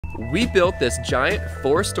we built this giant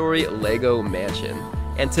 4-story Lego mansion.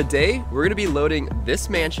 And today, we're gonna be loading this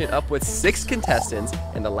mansion up with 6 contestants,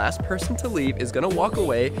 and the last person to leave is gonna walk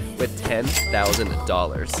away with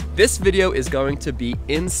 $10,000. This video is going to be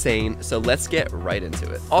insane, so let's get right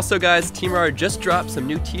into it. Also guys, Team RR just dropped some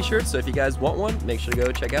new t-shirts, so if you guys want one, make sure to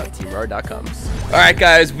go check out teamrr.com. All right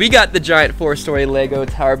guys, we got the giant 4-story Lego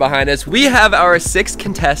tower behind us. We have our 6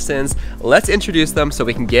 contestants. Let's introduce them so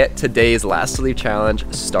we can get today's last to leave challenge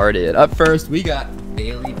started. Up first, we got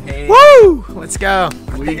Bailey Payne. Woo! Let's go.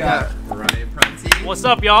 We got Ryan Prunty. What's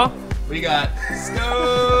up, y'all? We got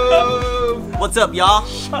Stove. What's up, y'all?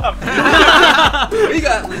 Shut up. We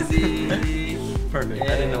got Lizzie. Perfect.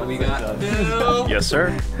 And we got Phil. Yes,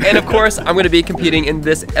 sir. And of course, I'm going to be competing in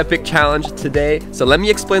this epic challenge today. So let me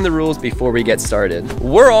explain the rules before we get started.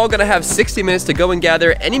 We're all going to have 60 minutes to go and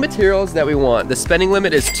gather any materials that we want. The spending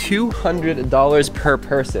limit is $200 per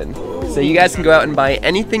person. So you guys can go out and buy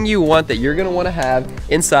anything you want that you're going to want to have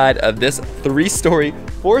inside of this 3-story,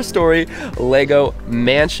 4-story Lego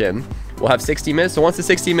mansion. We'll have 60 minutes, so once the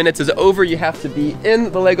 60 minutes is over, you have to be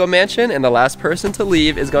in the Lego mansion, and the last person to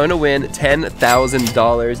leave is going to win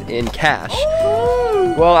 $10,000 in cash.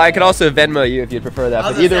 Well, I could also Venmo you if you'd prefer that,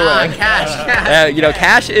 but either way. Cash. You know,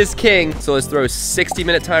 cash is king, so let's throw a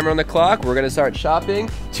 60-minute timer on the clock. We're gonna start shopping.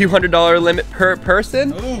 $200 limit per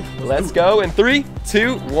person. Let's go in 3,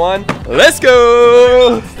 2, 1, let's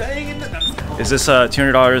go! Is this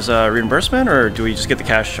 $200 reimbursement, or do we just get the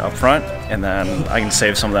cash up front and then I can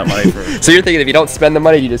save some of that money for... So you're thinking if you don't spend the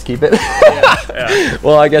money, you just keep it? Yeah.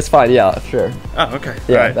 Well, I guess fine, yeah, sure. Oh, okay.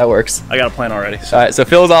 Yeah, All right. that works. I got a plan already. So. All right, so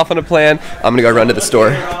Phil's off on a plan. I'm gonna go run to the store.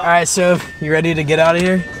 All right, so you ready to get out of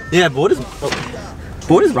here? Yeah, but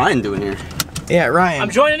what is Ryan doing here? Yeah, Ryan. I'm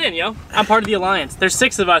joining in, yo. I'm part of the alliance. There's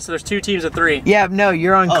 6 of us, so there's 2 teams of 3. Yeah, no,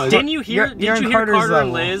 you're on. Didn't you hear? Did you hear Carter's Carter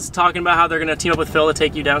and level. Liz talking about how they're gonna team up with Phil to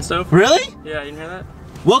take you down, Stove? Really? Yeah, you didn't hear that?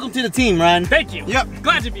 Welcome to the team, Ryan. Thank you. Yep.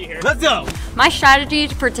 Glad to be here. Let's go. My strategy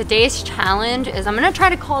for today's challenge is I'm gonna try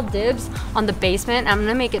to call dibs on the basement. I'm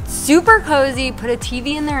gonna make it super cozy, put a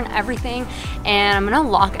TV in there and everything, and I'm gonna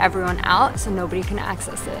lock everyone out so nobody can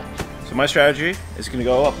access it. So my strategy is gonna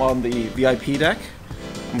go up on the VIP deck.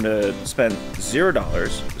 I'm gonna spend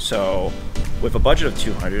 $0. So with a budget of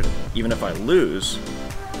 $200, even if I lose,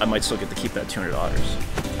 I might still get to keep that $200.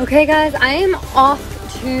 Okay guys, I am off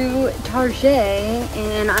to Target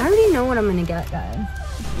and I already know what I'm gonna get, guys.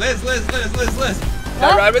 Liz. Can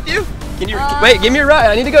I ride with you? Can you, wait, give me a ride.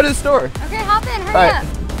 I need to go to the store. Okay, hop in, hurry All right. up.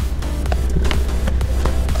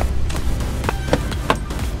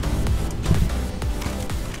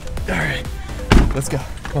 All right, let's go.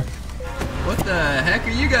 Come on. What the heck are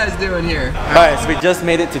you guys doing here? All right, so we just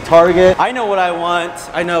made it to Target. I know what I want.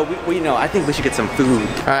 I know, we know. I think we should get some food.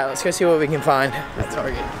 All right, let's go see what we can find at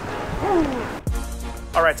Target.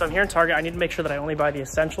 All right, so I'm here in Target. I need to make sure that I only buy the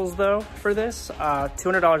essentials though for this.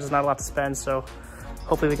 $200 is not a lot to spend, so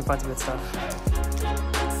hopefully we can find some good stuff.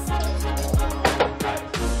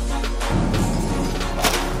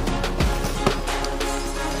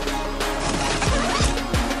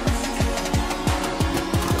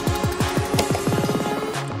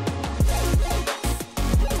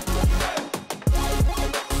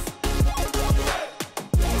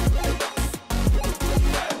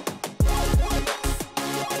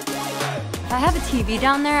 If I have a TV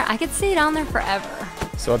down there, I could stay down there forever.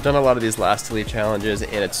 So I've done a lot of these last to leave challenges,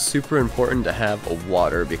 and it's super important to have a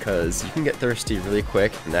water because you can get thirsty really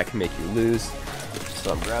quick and that can make you lose.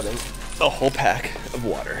 So I'm grabbing a whole pack of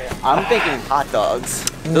water. I'm thinking hot dogs.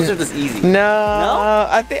 Those are just easy. No,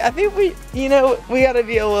 I think we, you know, we gotta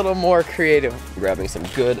be a little more creative. Grabbing some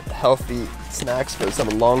good, healthy snacks for some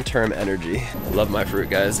long-term energy. Love my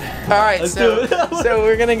fruit, guys. All right, so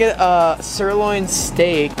we're gonna get a sirloin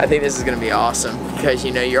steak. I think this is gonna be awesome because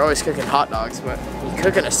you know you're always cooking hot dogs, but you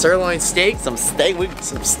cooking a sirloin steak, Some steak.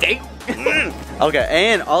 some steak. Okay,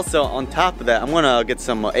 and also on top of that, I'm gonna get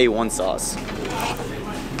some A1 sauce.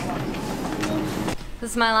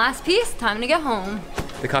 This is my last piece, time to get home.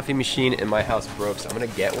 The coffee machine in my house broke, so I'm gonna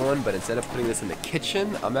get one, but instead of putting this in the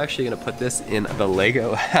kitchen, I'm actually gonna put this in the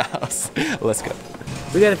Lego house. Let's go.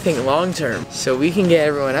 We gotta think long term, so we can get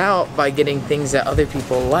everyone out by getting things that other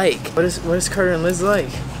people like. What is Carter and Liz like?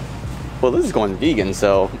 Well, this is going vegan,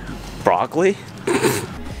 so broccoli.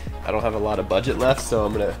 I don't have a lot of budget left, so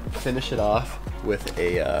I'm gonna finish it off with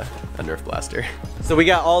a Nerf blaster. So we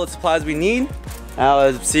got all the supplies we need.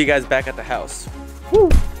 I'll see you guys back at the house. Woo.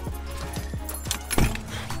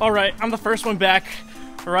 All right, I'm the first one back.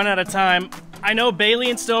 We're running out of time. I know Bailey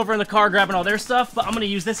and Stove are in the car grabbing all their stuff, but I'm gonna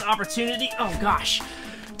use this opportunity, oh gosh,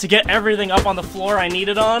 to get everything up on the floor I need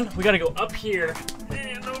it on. We gotta go up here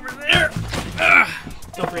and over there.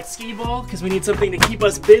 Don't forget skee ball, because we need something to keep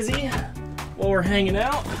us busy while we're hanging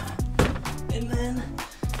out. And then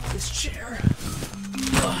this chair.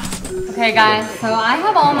 Okay guys, so I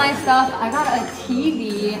have all my stuff. I got a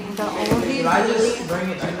TV, I got all of these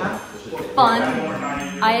really fun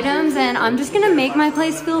items, and I'm just gonna make my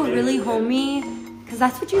place feel really homey, because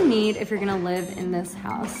that's what you need if you're gonna live in this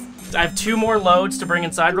house. I have 2 more loads to bring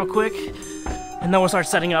inside real quick, and then we'll start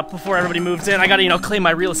setting up before everybody moves in. I gotta, you know, claim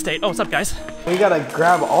my real estate. Oh, what's up, guys? We gotta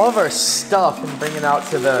grab all of our stuff and bring it out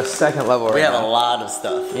to the 2nd level right We have now. a lot of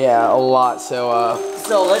stuff. Yeah, a lot, so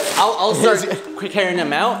I'll start quick carrying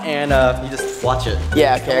them out, and you just watch it.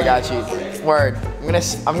 yeah, okay, I got you. Word.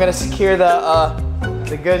 I'm gonna secure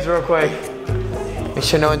the goods real quick. Make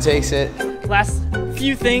sure no one takes it. Last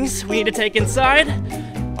few things we need to take inside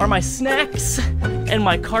are my snacks and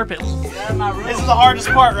my carpet. This is the hardest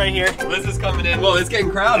part right here. Liz is coming in. Whoa, it's getting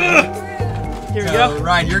crowded. Here we go.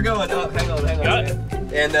 Ryan, you're going up. Hang on. Got it.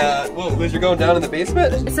 And, whoa, Liz, you're going down in the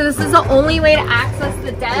basement? So this is the only way to access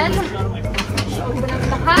the den. Open up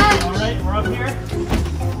the hatch. All right, we're up here.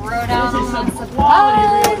 Throw down all the Quality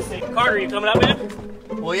supplies. real estate. Carter, you coming up, man?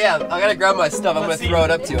 Well, yeah, I gotta grab my stuff. I'm gonna throw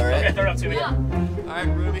it up to you, alright? Okay, throw it up to me. Yeah. Alright,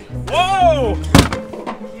 Ruby. Whoa!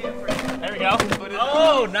 There we go.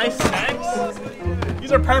 Oh, nice snacks.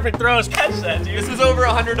 These are perfect throws. Catch that, dude. This is over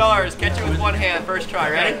 $100. Catch it with one hand. First try,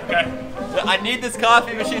 ready? Okay. I need this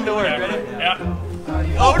coffee machine to work, ready? Yeah.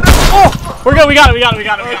 Oh, no! Oh! We're good. We got it.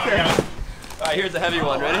 Alright, here's a heavy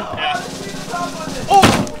one. Ready? Yeah. Oh!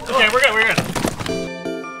 Okay, we're good.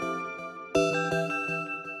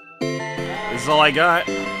 This is all I got.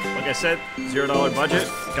 Like I said, $0 budget.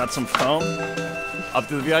 Got some foam. Up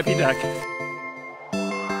to the VIP deck.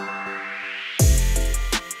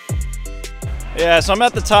 Yeah, so I'm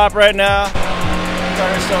at the top right now.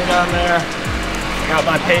 Carter's still down there. I got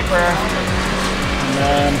my paper. And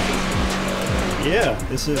then, yeah,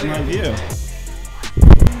 this is my view.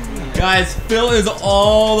 Guys, Phil is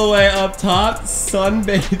all the way up top,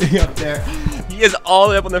 sunbathing up there. He is all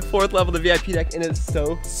the way up on the 4th level of the VIP deck, and it's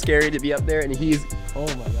so scary to be up there, and he's, oh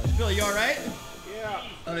my gosh. Phil, you alright? Yeah.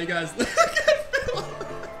 Alright guys, look at Phil.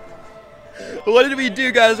 What did we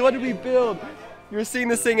do, guys? What did we build? You're seeing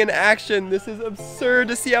this thing in action. This is absurd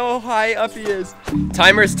to see how high up he is.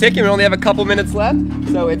 Timer's ticking, we only have a couple minutes left,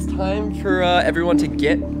 so it's time for everyone to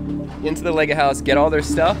get into the Lego house, get all their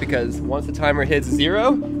stuff, because once the timer hits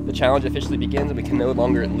 0, the challenge officially begins and we can no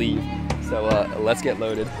longer leave. So let's get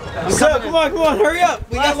loaded. So come on, hurry up.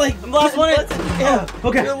 We got like I'm last one in. Yeah.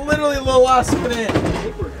 Okay. We're literally the last one in.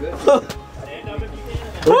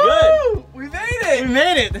 Woo! We made it. We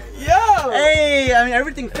made it. Yo. Hey, I mean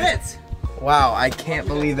everything fits. Wow, I can't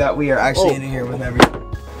believe that we are actually in here with everything.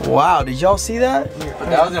 Wow, did y'all see that?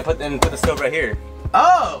 I was gonna put the stove right here.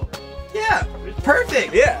 Oh, yeah,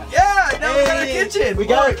 perfect. Yeah. Yeah, now we got our kitchen. We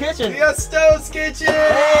got our kitchen. We got Stove's kitchen.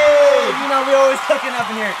 Hey, you know we always cooking up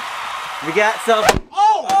in here. We got some.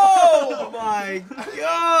 Oh my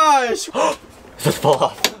gosh. Just fall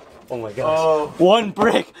off. Oh my gosh. Oh. One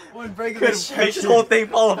brick. One break of Could the make this whole thing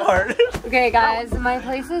fall apart. Okay guys, my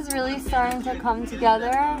place is really starting to come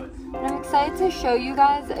together. And I'm excited to show you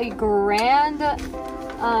guys a grand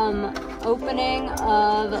opening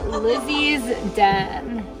of Lizzie's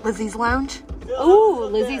den. Lizzie's lounge? Ooh,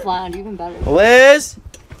 Lizzie's lounge, even better. Liz,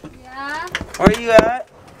 Yeah, where are you at?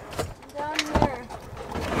 down here.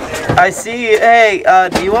 I see you. Hey,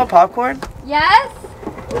 do you want popcorn? Yes?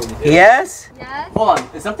 Yes? Yes? Hold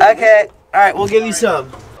on. Is something? Okay. All right, we'll give you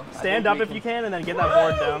some. Stand up if you can, and then get that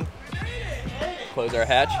board down. Close our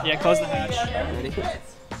hatch. Yeah, close the hatch. Ready?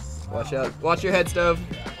 Watch out. Watch your head, Stove.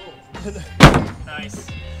 Nice.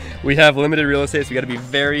 We have limited real estate, so we gotta be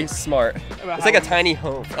very smart. It's like a tiny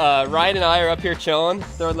home. Ryan and I are up here chilling,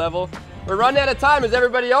 3rd level. We're running out of time. Is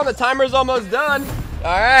everybody on? The timer's almost done.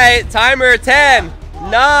 All right, timer 10,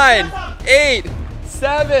 9, 8,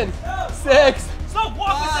 7, 6,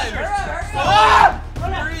 5,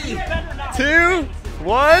 3, 2,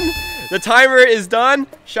 1. The timer is done.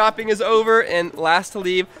 Shopping is over, and last to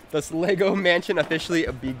leave, this Lego mansion officially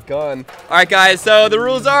begun. All right, guys, so the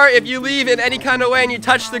rules are if you leave in any kind of way and you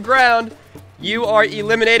touch the ground, you are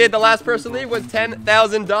eliminated. The last person to leave was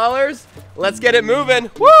 $10,000. Let's get it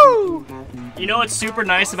moving. Woo! You know what's super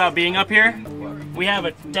nice about being up here? We have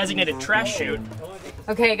a designated trash chute.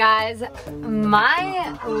 Okay guys,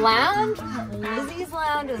 my lounge, Lizzie's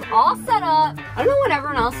lounge, is all set up. I don't know what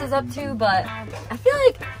everyone else is up to, but I feel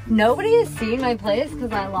like nobody has seen my place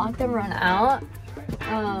because I locked everyone out.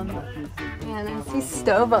 And I see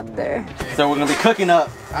Stove up there. So we're gonna be cooking up.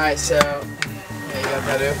 All right, so yeah, you got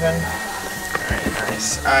that open. All right,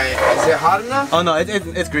 nice. All right, is it hot enough? Oh no,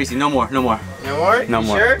 it's greasy. No more. No more? No You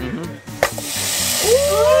more. sure? Mm-hmm.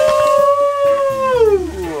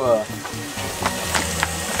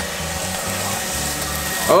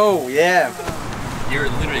 Oh, yeah. You're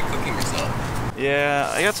literally cooking yourself. Yeah,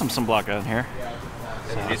 I got some sunblock on here.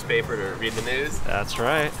 And newspaper to read the news. That's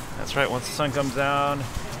right. That's right. Once the sun comes down,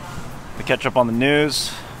 we catch up on the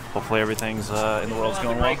news. Hopefully everything's in the world's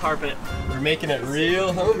going well. Carpet. We're making it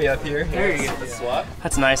real homey up here. There you go. The swap.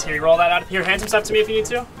 That's nice. Here, you roll that out. Here, hand some stuff to me if you need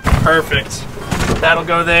to. Perfect. That'll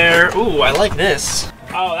go there. Ooh, I like this.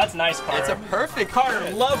 Oh, that's nice, Carter. It's a perfect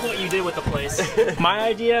Carter, love what you did with the place. My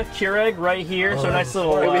idea, Keurig right here. So nice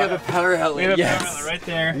little. we have a power outlet. We have a power outlet right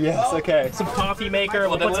there. Yes, okay. Some coffee maker. Well,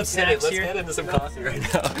 We'll then put some snacks let's here. head into some coffee right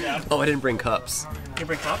now. Yeah. Oh, I didn't bring cups. Can you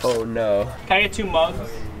bring cups? Oh no. Can I get 2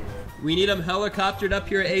 mugs? We need them helicoptered up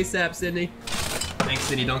here ASAP, Sydney. Thanks,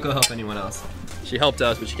 Sydney. Don't go help anyone else. She helped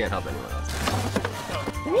us, but she can't help anyone else.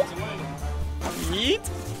 Yeet.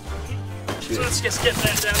 So let's just get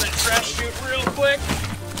that down that trash chute real quick.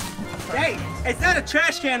 Hey, it's not a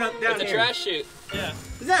trash can up down It's a here. trash chute. Yeah.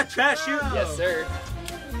 Is that a trash chute? Yes, sir.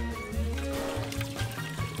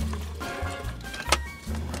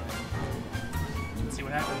 Let's see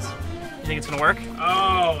what happens. You think it's gonna work?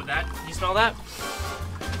 Oh, that. You smell that?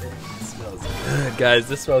 It smells good. Guys,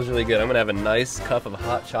 this smells really good. I'm gonna have a nice cup of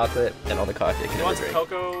hot chocolate and all the coffee I can You ever want some drink.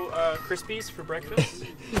 Cocoa Krispies for breakfast?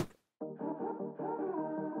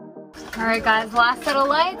 All right, guys, last set of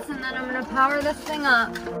lights, and then I'm gonna power this thing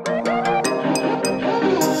up.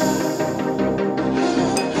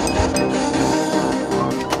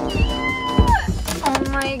 Oh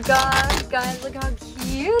my gosh, guys, look how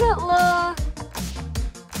cute it looks.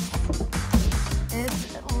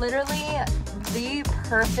 It's literally the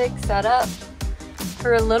perfect setup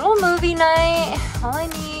for a little movie night. All I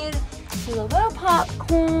need is a little bit of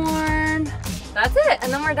popcorn. That's it,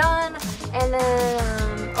 and then we're done. And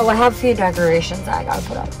then, oh, I have a few decorations I gotta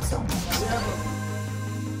put up, so.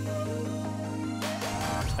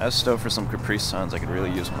 As stove for some Capri Suns, I could really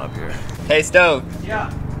use one up here. Hey, Stove. Yeah.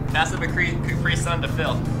 Pass up a Capri Sun to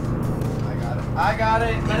Phil. I got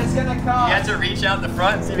it, but it's gonna cost. You have to reach out the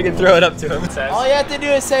front and see if you can throw it up to him. All you have to do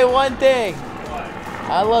is say one thing.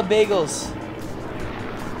 I love bagels.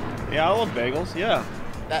 Yeah, I love bagels. Yeah.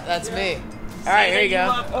 That's me. All right, here you go.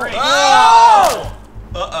 Oh!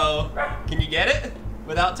 Uh-oh. Can you get it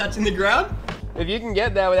without touching the ground? If you can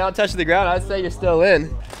get that without touching the ground, I'd say you're still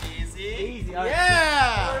in. Easy. Easy.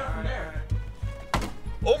 Yeah.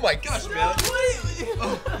 Oh my gosh, man.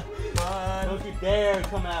 Don't you dare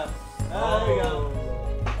come out. Oh, there you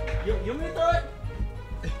go. You want me to throw it?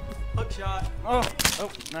 Hook shot. Oh,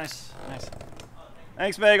 nice, nice.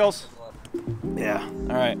 Thanks, bagels. Yeah,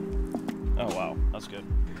 all right. Oh, wow, that's good.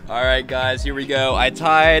 All right, guys, here we go. I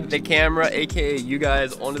tied the camera, aka you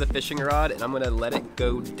guys, onto the fishing rod, and I'm gonna let it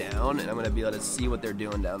go down, and I'm gonna be able to see what they're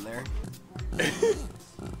doing down there.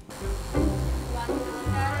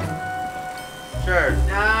 Sure.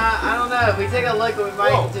 Nah, I don't know. If we take a look, we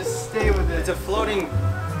might just stay with it. It's a floating.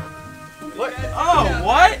 What? Oh,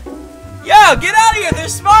 what? Yo, get out of here! They're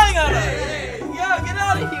spying on us! Yo, get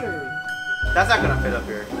out of here! That's not gonna fit up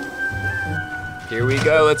here. Here we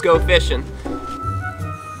go. Let's go fishing.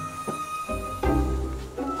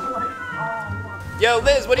 Yo,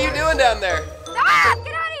 Liz, what are you doing down there? Ah,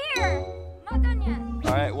 get out of here! Not done yet.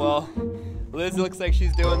 All right, well, Liz looks like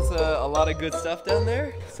she's doing a lot of good stuff down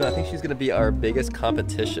there. So I think she's gonna be our biggest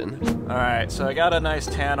competition. All right, so I got a nice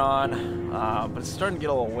tan on, but it's starting to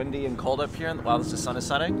get a little windy and cold up here while the sun is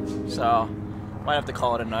setting. So might have to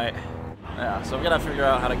call it a night. Yeah, so we gotta figure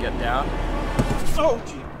out how to get down. Oh,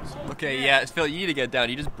 geez. Okay, yeah, Phil, you need to get down.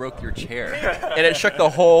 You just broke your chair. And it shook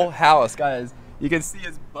the whole house, guys. You can see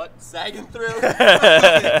his butt sagging through.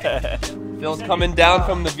 Phil's coming down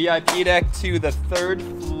from the VIP deck to the 3rd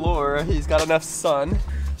floor. He's got enough sun.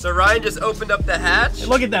 So Ryan just opened up the hatch.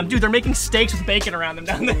 Look at them, dude. They're making steaks with bacon around them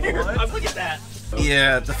down there. Look at that.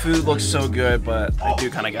 Yeah, the food looks so good, but I do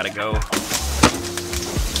kind of gotta go.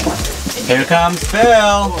 Here comes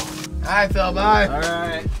Phil! Hi, Phil. Bye. All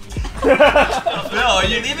right. Phil, are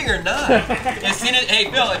you leaving or not? Hey,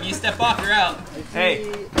 Phil, if you step off, you're out.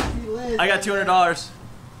 Hey, I got $200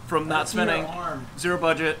 from not spending. Zero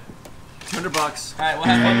budget. $200. All right, we'll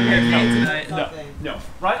have fun here tonight. No.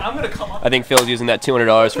 Right, I'm gonna come up. I think Phil's using that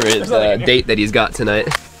 $200 for his date that he's got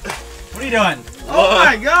tonight. What are you doing? Oh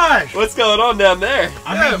my gosh. What's going on down there?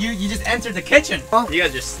 I mean, you just entered the kitchen. You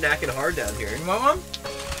guys are snacking hard down here. You want one?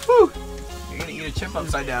 Whew. You're gonna eat a chip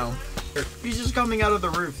upside down. He's just coming out of the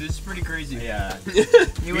roof. This is pretty crazy. Yeah.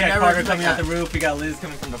 You We got Carter coming out the roof. We got Liz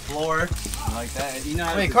coming from the floor. Like that. You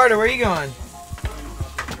know. Wait, Carter, where are you going?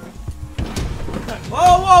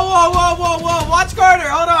 Whoa, whoa, whoa, whoa, whoa, whoa! Watch Carter.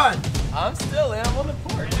 Hold on. I'm still in. I'm on the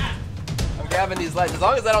porch. I'm grabbing these lights. As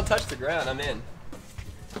long as I don't touch the ground, I'm in.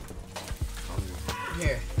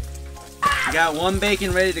 Here. You got one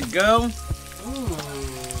bacon ready to go. Ooh.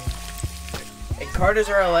 Hey, Carter's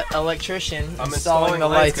our electrician. I'm installing the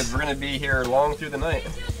lights because we're gonna be here long through the night.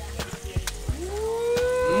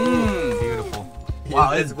 Beautiful.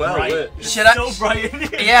 Wow, it's well lit. Should I? So bright in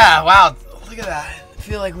here. Yeah. Wow. Look at that. I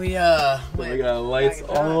feel like we We got lights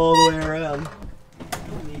all the way around.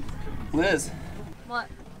 Liz. What?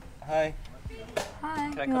 Hi. Hi.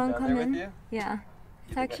 Can I You come wanna down come there in? with you? Yeah.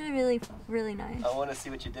 It's actually really nice. I want to see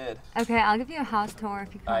what you did. Okay, I'll give you a house tour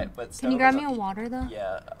if you come. Alright, but Can you grab me a water though?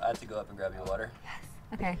 Yeah, I have to go up and grab you water.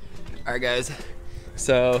 Okay. Alright guys,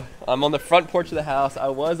 so I'm on the front porch of the house. I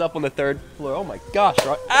was up on the 3rd floor. Oh my gosh,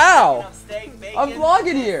 ow! I'm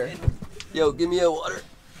vlogging here! Yo, give me a water.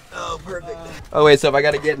 Oh, perfect. Oh wait, so if I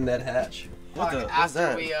gotta get in that hatch. What the? What's After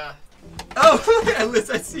that? we Oh, yeah, Liz,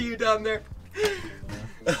 I see you down there.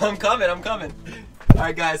 I'm coming.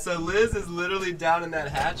 Alright guys, so Liz is literally down in that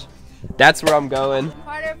hatch. That's where I'm going.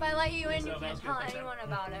 Carter, if I let you in, you can't tell anyone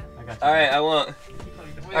about it. Alright, I won't.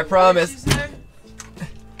 I promise.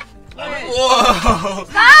 Whoa!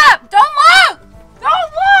 Stop! Don't look!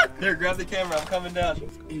 Don't look! Here, grab the camera. I'm coming down.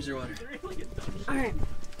 Here's your water. Alright.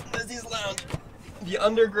 Lizzie's Lounge. The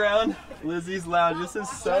underground Lizzie's Lounge. This is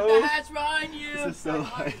so. This is so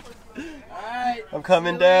light. Alright. I'm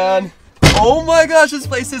coming down. Oh my gosh, this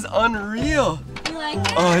place is unreal. You like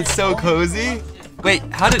it? Oh, it's so cozy. Wait,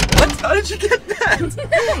 how did you get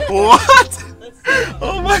that? What?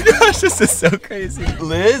 Oh my gosh, this is so crazy.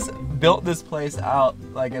 Liz built this place out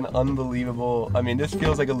like an unbelievable, I mean, this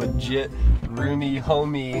feels like a legit roomy,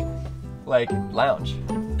 homey, like lounge.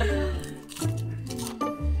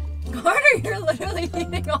 Carter, you're literally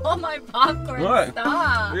eating all my popcorn. What?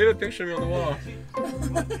 Stop. Look at a picture of me on the wall.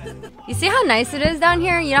 You see how nice it is down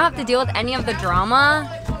here? You don't have to deal with any of the drama.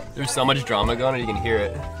 There's so much drama going on, you can hear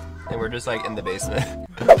it. And we're just like in the basement.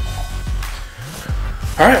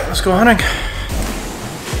 Alright, let's go hunting.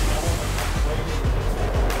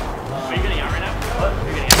 Are you getting out right now? What? Are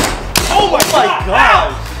you getting out? Oh my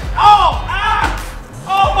gosh!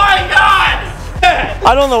 Oh my god!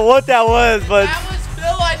 I don't know what that was, but That was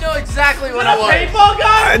Phil. I know exactly what it was. Paintball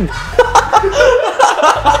gun!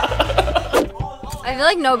 I feel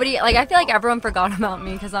like I feel like everyone forgot about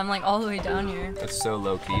me because I'm like all the way down here. It's so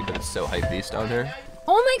low key, but it's so hype beast down here.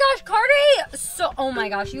 Oh my gosh, Carter! Oh my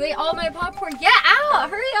gosh, you ate all my popcorn. Get out!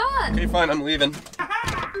 Hurry on! Okay, fine, I'm leaving.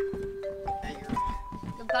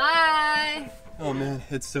 Goodbye. Oh man,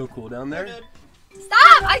 it's so cool down there.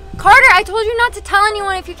 Stop! Carter, I told you not to tell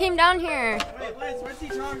anyone if you came down here. Wait, Liz, what's he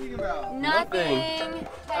talking about? Nothing. Nothing.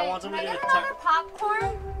 Hey, want can somebody I get to another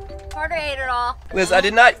popcorn? Carter ate it all. Liz, I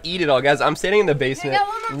did not eat it all, guys. I'm standing in the basement, Can I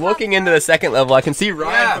get one more looking into the 2nd level. I can see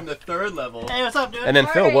Ryan from the 3rd level. Hey, what's up, dude? And then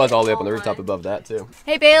Phil Alright, was all the way up on the oh rooftop my. above that too.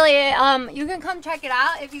 Hey Bailey, you can come check it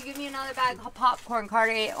out if you give me another bag of popcorn.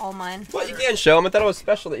 Carter ate all mine. What, you can't show him? I thought it was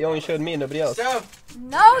special that you only showed me and nobody else.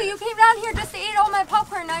 No, you came down here just to eat all my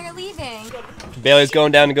popcorn. Now you're leaving. Bailey's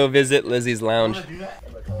going down to go visit Lizzie's Lounge.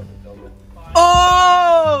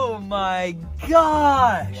 Oh my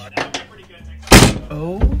gosh!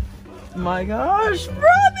 Oh my gosh, bro,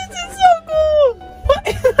 this is so cool!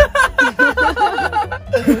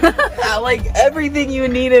 Like everything you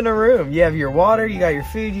need in a room. You have your water, you got your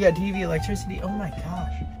food, you got TV, electricity. Oh my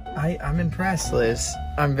gosh. I'm impressed, Liz.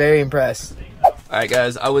 I'm very impressed. Alright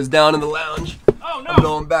guys, I was down in the lounge. Oh no! I'm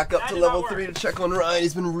going back up That to did level not work. 3 to check on Ryan.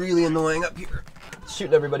 He's been really annoying up here.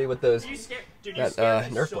 Shooting everybody with those. You scared, dude, That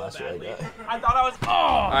scared me Nerf so blaster badly. like that. I thought I was. Oh!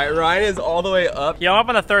 Alright, Ryan is all the way up. Yo, I'm up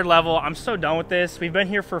on the 3rd level. I'm so done with this. We've been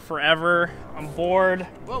here for forever. I'm bored.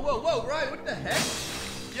 Whoa, Ryan, what the heck?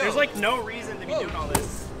 Yo, There's like no reason to be doing all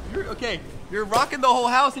this. You're rocking the whole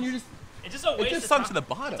house and you're just It's just a waste. It just of sunk time. to the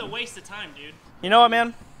bottom. It's a waste of time, dude. You know what,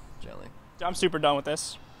 man? jelly. I'm super done with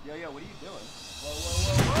this. Yo, what are you doing?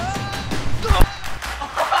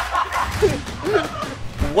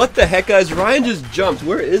 What the heck, guys? Ryan just jumped.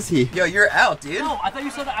 Where is he? Yo, you're out, dude. No, I thought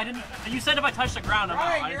you said that I didn't. You said if I touch the ground, I'm out.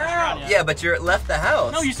 I didn't touch the ground yet. Yeah, but you're left the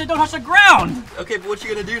house. No, you said don't touch the ground. Okay, but what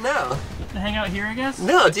you gonna do now? Hang out here, I guess.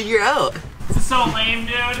 No, dude, you're out. This is so lame,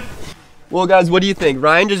 dude. Well, guys, what do you think?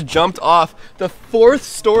 Ryan just jumped off the 4th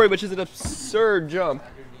story, which is an absurd jump.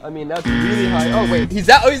 I mean, that's really high. Oh, wait, he's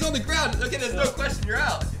out. Oh, he's on the ground. Okay, there's no question, you're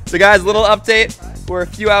out. So, guys, little update. We're a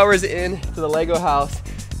few hours in to the Lego house.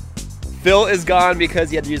 Phil is gone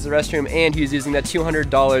because he had to use the restroom, and he was using that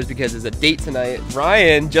 $200 because there's a date tonight.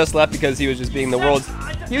 Ryan just left because he was just being the world's...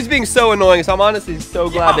 He was being so annoying, so I'm honestly so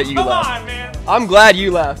glad that you left. Come on, man. I'm glad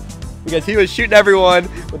you left because he was shooting everyone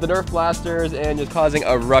with the Nerf blasters and just causing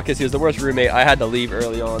a ruckus. He was the worst roommate. I had to leave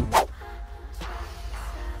early on.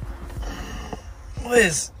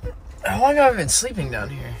 Liz, how long have I been sleeping down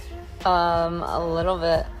here? A little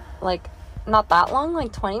bit. Like not that long,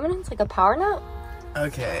 like 20 minutes, like a power nap.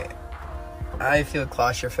 Okay. I feel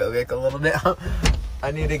claustrophobic a little bit.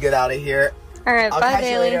 I need to get out of here. All right, I'll bye, catch you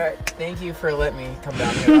Bailey. later. Thank you for letting me come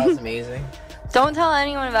down here. That was amazing. Don't tell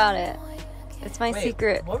anyone about it. It's my Wait,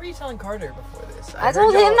 secret. What were you telling Carter before this? I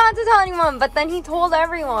told him not to tell anyone, but then he told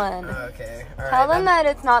everyone. Okay. All right. Tell them that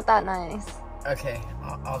it's not that nice. Okay.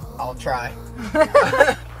 I'll try.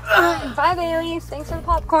 Bye, Bailey. Thanks for the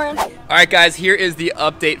popcorn. All right, guys, here is the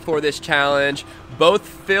update for this challenge. Both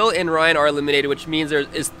Phil and Ryan are eliminated, which means there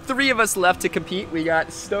is 3 of us left to compete. We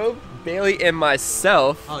got Stove, Bailey, and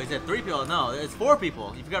myself. Oh, he said 3 people. No, it's 4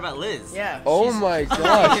 people. You forgot about Liz. Yeah. Oh my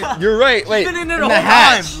gosh, you're right. Wait, She's been in there the whole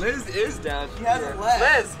time. Liz is down. She hasn't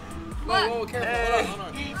left. Liz. Whoa, careful.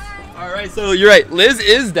 Hold on. All right, so you're right. Liz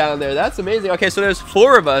is down there. That's amazing. Okay, so there's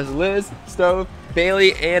 4 of us: Liz, Stove,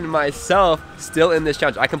 Bailey, and myself still in this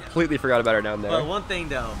challenge. I completely forgot about her down there. But one thing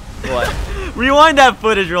though. What? Rewind that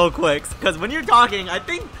footage real quick, because when you're talking, I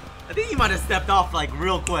think you might have stepped off like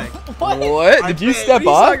real quick. What? Did you step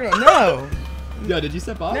off? No. Yeah, did you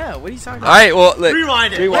step off? No. What are you talking All about? right, well, look.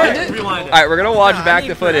 Rewind it. Rewind it? Rewind it. All right, we're gonna watch No, I back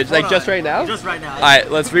need the proof. footage, like Hold just on. right now. Just right now. All right,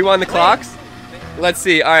 let's rewind the clocks. Let's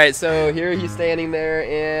see. All right, so here he's standing there,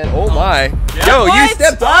 and oh my, yo, you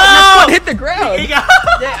stepped off. Your foot hit the ground. Yeah,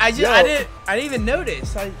 I didn't even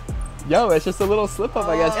notice. Yo, it's just a little slip up,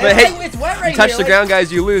 I guess. It's But hey, like- it's wet right you touch here, the like- ground,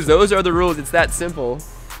 guys, you lose. Those are the rules. It's that simple.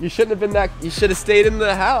 You shouldn't have been that. You should have stayed in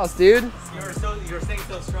the house, dude. You were staying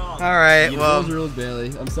so strong. All right. Well, those rules,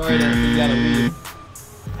 Bailey. I'm sorry that you gotta leave.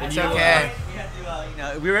 it's okay.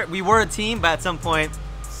 We were a team, but at some point,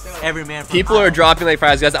 every man. People are dropping like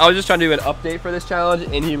fries, guys. I was just trying to do an update for this challenge,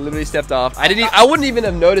 and he literally stepped off. I wouldn't even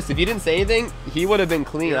have noticed if you didn't say anything. He would have been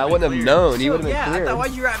clean. I wouldn't have known. He would have been clear.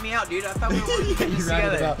 why'd you rat me out, dude? I thought we were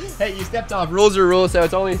together. Hey, you stepped off. Rules are rules, so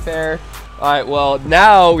it's only fair. All right. Well,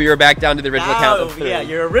 now we are back down to the original count of 3. Yeah,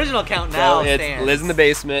 your original count now So it's stands. Liz in the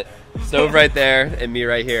basement, Stove right there, and me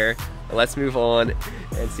right here. Let's move on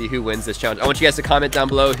and see who wins this challenge. I want you guys to comment down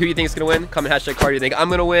below who you think is gonna win. Comment hashtag Carter, you think I'm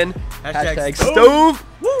gonna win. Hashtag Stove.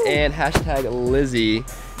 And hashtag Lizzie.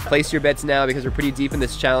 Place your bets now because we're pretty deep in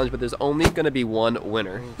this challenge, but there's only gonna be one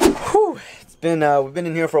winner. Whew. It's been we've been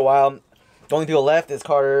in here for a while. The only people left is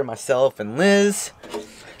Carter, myself, and Liz.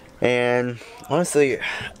 And honestly,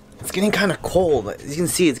 it's getting kind of cold. As you can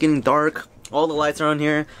see, it's getting dark. All the lights are on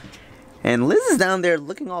here. And Liz is down there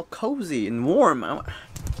looking all cozy and warm.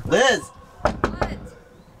 Liz! What?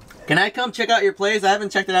 Can I come check out your place? I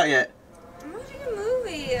haven't checked it out yet. I'm watching a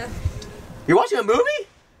movie. You're watching a movie?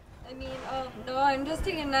 I mean, oh no, I'm just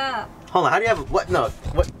taking a nap. Hold on, how do you have what? No,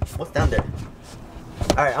 what's down there?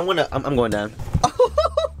 Alright, I'm going down.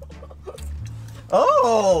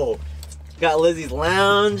 Oh! Got Lizzie's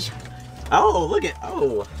lounge. Oh, look at,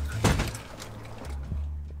 oh.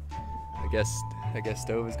 I guess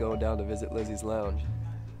Stove is going down to visit Lizzie's lounge.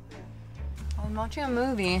 I'm watching a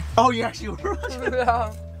movie. Oh, you actually were watching.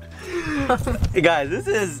 Hey guys, this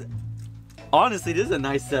is honestly a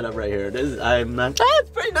nice setup right here.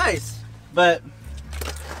 It's pretty nice, but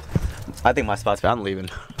I think my spot's better. I'm leaving.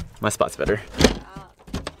 My spot's better.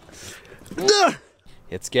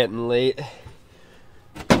 It's getting late.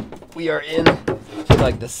 We are in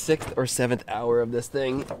like the 6th or 7th hour of this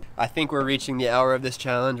thing. I think we're reaching the hour of this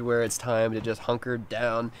challenge where it's time to just hunker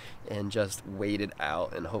down and just wait it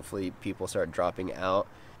out, and hopefully people start dropping out.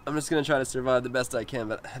 I'm just gonna try to survive the best I can,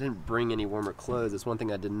 but I didn't bring any warmer clothes. It's one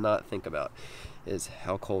thing I did not think about is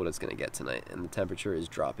how cold it's gonna get tonight, and the temperature is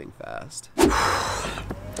dropping fast.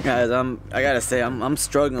 Guys, I gotta say I'm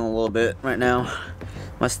struggling a little bit right now.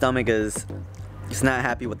 My stomach is not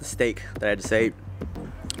happy with the steak that I just ate.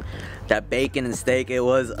 That bacon and steak, it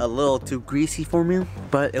was a little too greasy for me,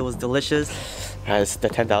 but it was delicious. Guys, the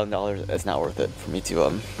 $10,000 is not worth it for me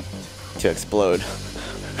to explode.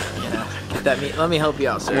 Let me help you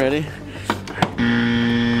out, sir. Ready?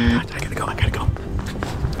 I gotta go.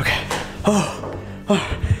 Okay. Oh.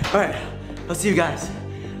 All right. I'll see you guys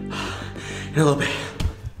in a little bit.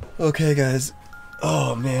 Okay, guys.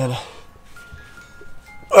 Oh man.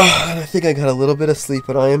 I think I got a little bit of sleep,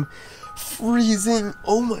 but I am freezing.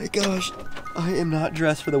 Oh my gosh. I am not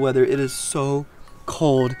dressed for the weather. It is so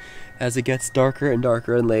cold. As it gets darker and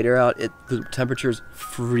darker and later out, the temperature's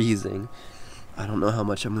freezing. I don't know how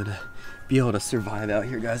much I'm gonna be able to survive out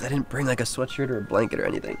here, guys. I didn't bring like a sweatshirt or a blanket or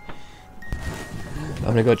anything. I'm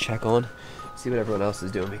gonna go check on, see what everyone else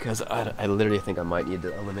is doing, because I literally think I might need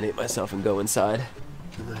to eliminate myself and go inside.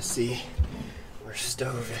 I'm gonna see where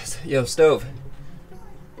Stove is. Yo, Stove.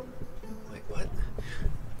 Wait, what?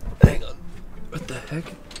 Hang on. What the heck?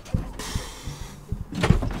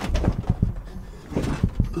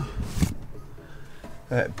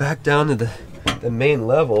 Alright, back down to the main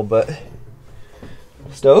level, but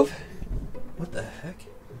Stove? What the heck?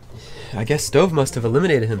 I guess Stove must have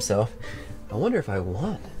eliminated himself. I wonder if I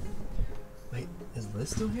won. Wait, is Liz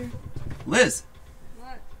still here? Liz!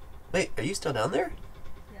 What? Wait, are you still down there?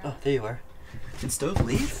 Yeah. Oh, there you are. Did Stove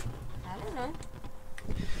leave? I don't know.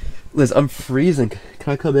 Liz, I'm freezing.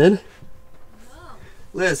 Can I come in? No.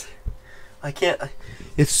 Liz, I can't.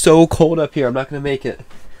 It's so cold up here. I'm not going to make it.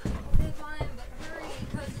 Okay, fine, but hurry,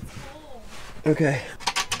 because it's cold. Okay.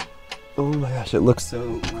 Oh my gosh, it looks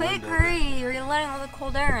so... Quick, hurry. You're letting all the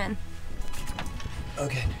cold air in.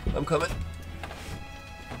 Okay, I'm coming.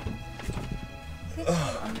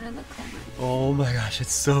 Under the cupboard. Oh my gosh,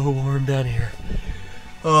 it's so warm down here.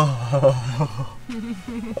 Oh.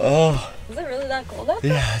 Oh. Is it really that cold out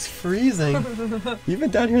there? Yeah, it's freezing. You've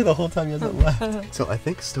been down here the whole time he hasn't left. So I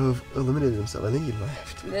think Stove eliminated himself. I think he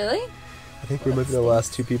left. Really? I think we might be the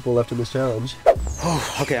last 2 people left in this challenge.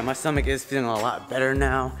 Oh, okay, my stomach is feeling a lot better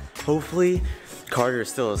now. Hopefully, Carter is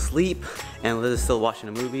still asleep and Liz is still watching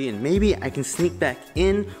a movie, and maybe I can sneak back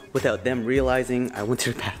in without them realizing I went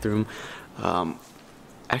to the bathroom.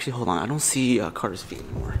 Actually, hold on, I don't see Carter's feet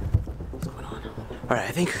anymore. What's going on? All right,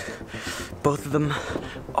 I think both of them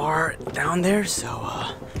are down there, so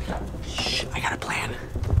shh, I got a plan.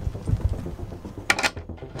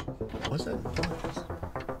 What's that?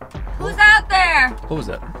 Who's out there? What was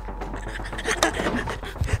that?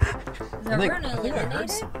 Is everyone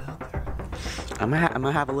eliminated? I'm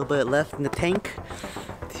gonna have a little bit left in the tank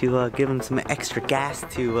to give him some extra gas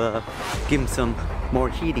to give him some more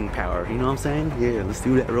heating power. You know what I'm saying? Yeah, let's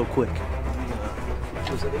do that real quick.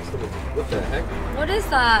 What the heck? What is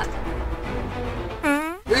that?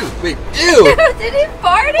 Ew, wait, ew! Did he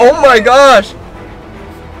fart? Oh my gosh!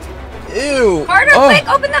 Ew! Carter, Oh. quick,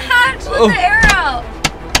 open the hatch, let the air out.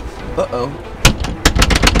 Uh-oh.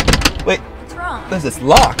 Wait, What's wrong? Liz, it's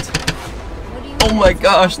locked. What do you Oh mean my it's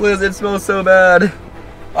gosh, Liz, it smells so bad.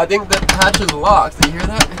 I think the hatch is locked. Do you hear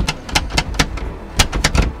that?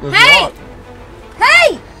 It's Hey! locked.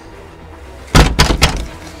 Hey!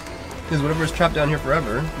 Because whatever's trapped down here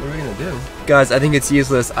forever, what are we gonna do? Guys, I think it's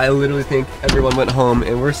useless. I literally think everyone went home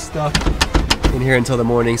and we're stuck in here until the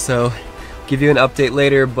morning. So, give you an update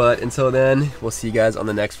later, but until then, we'll see you guys on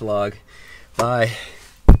the next vlog. Bye.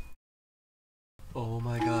 Oh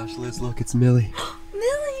my gosh, Liz, look, it's Millie.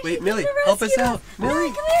 Millie! Wait, Millie, help us out.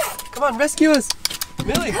 Millie, come here! come on, rescue us.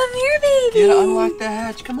 Millie, Come here, baby! you gotta unlock the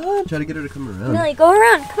hatch. Come on. Try to get her to come around. Millie, go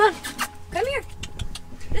around, come on. Come here.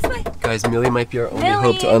 This way. Guys, Millie might be our only Millie,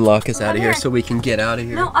 hope to unlock us out of here here. so we can get out of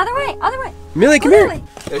here. No, other way, other way. Millie, come Go here. that way.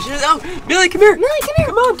 There she is. Oh, Millie, come here. Millie, come here.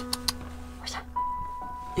 Come on. Where's that?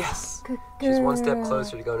 Yes. Good She's one step girl.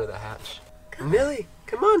 closer to going to the hatch. Millie,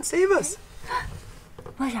 come on, save us.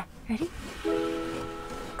 Where's that? Ready?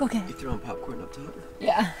 Go get You it. throwing popcorn up top?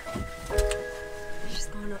 Yeah. She's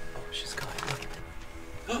going up. Oh, she's gone.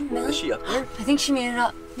 Millie? Is she up there? I think she made it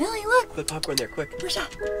up. Millie, look. Put popcorn there, quick. Where's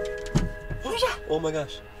that? Where's that? Oh my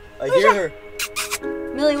gosh. I Where's hear that?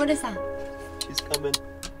 her. Millie, what is that? She's coming.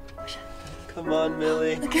 Where's that? Come on,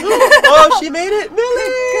 Millie. Oh, she made it.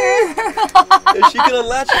 Millie! Girl. If she can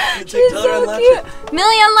unlatch it, She's tell her to so unlatch cute. it.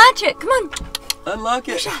 Millie, unlatch it. Come on. Unlock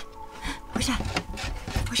it. Where's that? Where's that?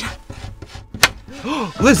 Where's that?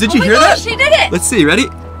 Liz, did you Oh my hear gosh, that? she did it. Let's see, ready?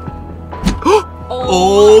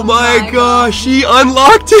 Oh my gosh, she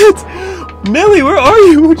unlocked it! Millie, where are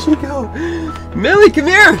you? Where'd she go? Millie, come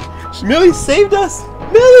here! Millie saved us!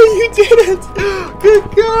 Millie, you did it! Good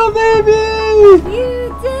girl, baby!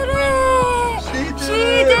 You did it.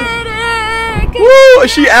 She did it. Good Woo!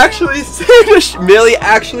 She actually saved us! Millie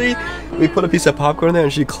actually, we put a piece of popcorn there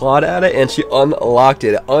and she clawed at it and she unlocked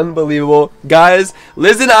it. Unbelievable. Guys,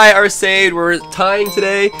 Liz and I are saved. We're tying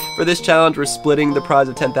today for this challenge. We're splitting the prize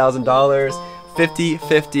of $10,000.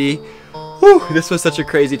 50-50. Whew, this was such a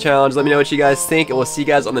crazy challenge. Let me know what you guys think, and we'll see you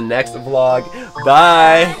guys on the next vlog.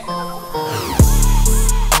 Bye!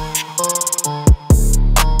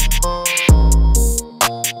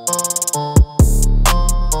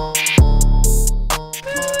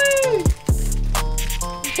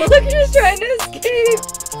 Look, she's trying to escape.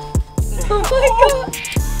 Oh my god.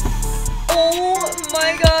 Oh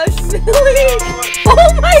my gosh, Millie. Oh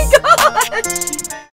my gosh.